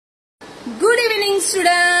Good evening,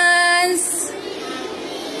 students.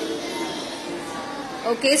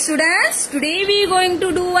 Okay, students, today we are going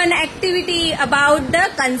to do an activity about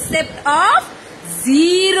the concept of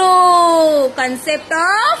zero. Concept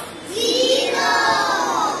of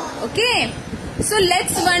zero. Okay, so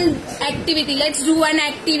let's do one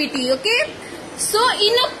activity. Okay, so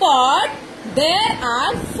in a pot there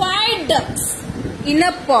are 5 ducks. In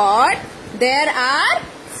a pot there are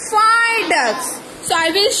 5 ducks. So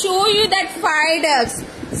I will show you that 5 ducks.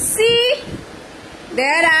 See,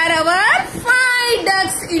 there are our 5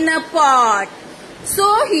 ducks in a pot.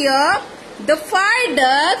 So here the 5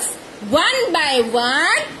 ducks one by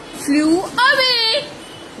one flew away.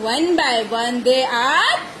 One by one they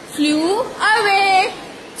are flew away.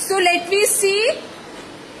 So let me see.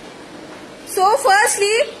 So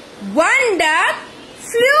firstly, one duck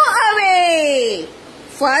flew away.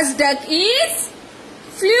 First duck is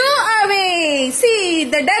flew away. See,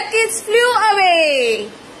 the duck is flew away.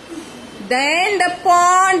 Then the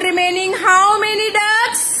pond remaining how many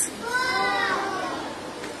ducks?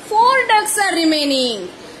 4 ducks are remaining.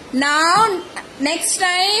 Now next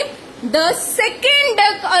time the second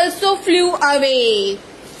duck also flew away.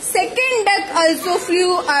 Second duck also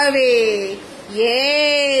flew away.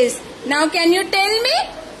 Yes. Now can you tell me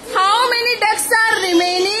how many ducks are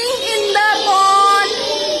remaining in the pond?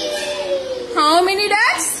 How many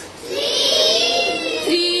ducks?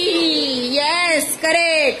 3. Yes,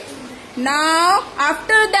 correct. Now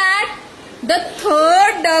after that the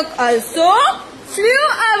third duck also flew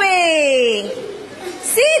away.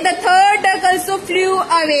 See, the third duck also flew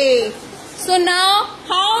away. So now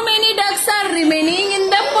how many ducks are remaining in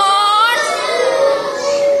the pond?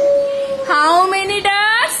 How many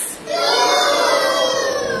ducks? 2.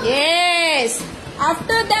 Yes.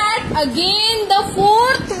 After that again the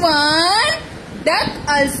fourth one duck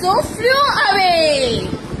also flew away.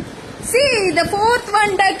 See, the fourth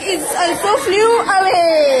one duck is also flew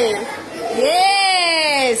away.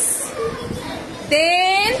 Yes.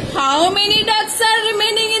 Then how many ducks are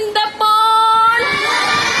remaining in the pond?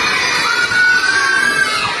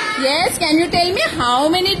 Yes, can you tell me how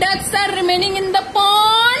many ducks are remaining in the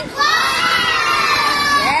pond? 1.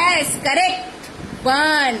 Yes, correct.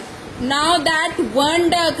 1. Now that one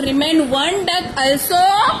duck remained, one duck also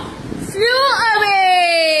flew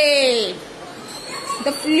away.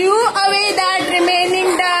 The flew away that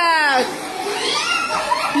remaining duck.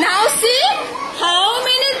 Now see, how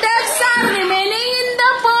many ducks are remaining in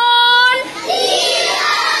the pond? 0.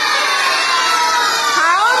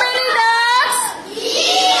 How many ducks? 0.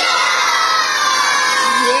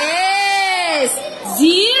 Yes, 0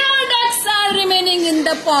 ducks are remaining in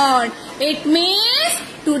the pond. It means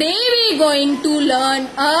today we are going to learn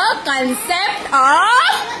a concept of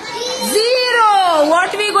zero.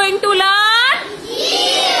 What we are going to learn?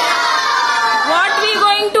 Zero. What we are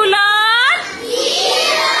going to learn?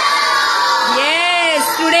 Zero. Yes,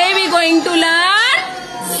 today we are going to learn